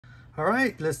All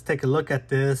right, let's take a look at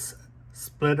this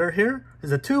splitter here.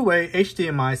 It's a two-way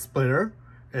HDMI splitter.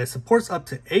 It supports up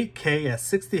to 8K at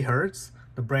 60 Hertz.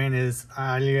 The brand is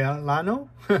llano.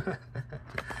 All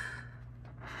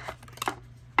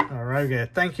right, we got a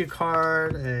thank you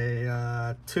card,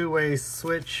 a two-way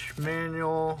switch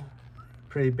manual,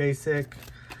 pretty basic.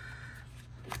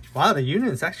 Wow, the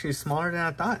unit is actually smaller than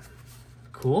I thought.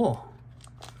 Cool.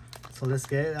 So let's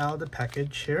get it out of the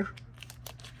package here.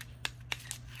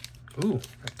 Ooh,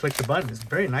 I clicked the button. It's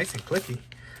very nice and clicky.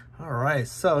 All right,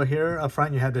 so here up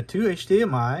front you have the two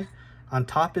HDMI. On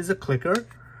top is a clicker,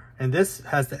 and this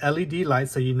has the LED light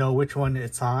so you know which one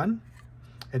it's on.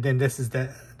 And then this is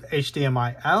the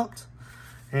HDMI out,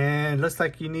 and it looks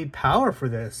like you need power for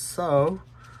this. So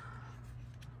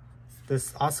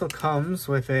this also comes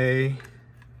with a,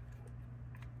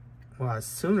 well, I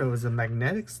assume it was a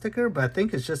magnetic sticker, but I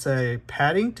think it's just a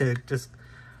padding to just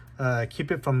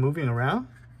keep it from moving around.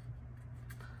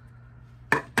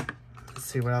 Let's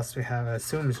see what else we have. I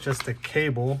assume it's just a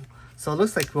cable. So it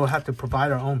looks like we'll have to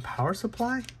provide our own power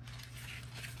supply.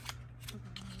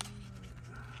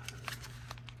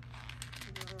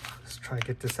 Let's try to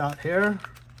get this out here.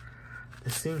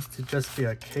 This seems to just be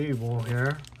a cable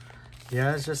here.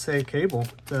 Yeah, it's just a cable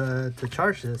to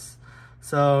charge this.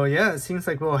 So yeah, it seems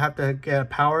like we'll have to get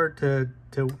power to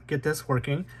get this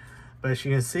working. But as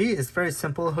you can see, it's very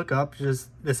simple to hook up. Just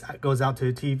this goes out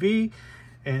to the TV,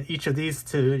 and each of these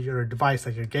to your device,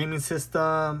 like your gaming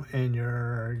system and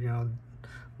your, you know,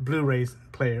 Blu-ray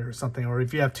player or something. Or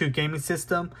if you have two gaming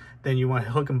system, then you want to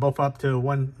hook them both up to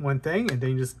one thing, and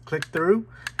then you just click through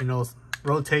and it'll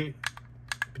rotate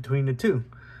between the two.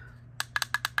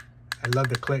 I love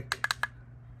the click.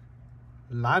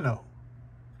 Llano.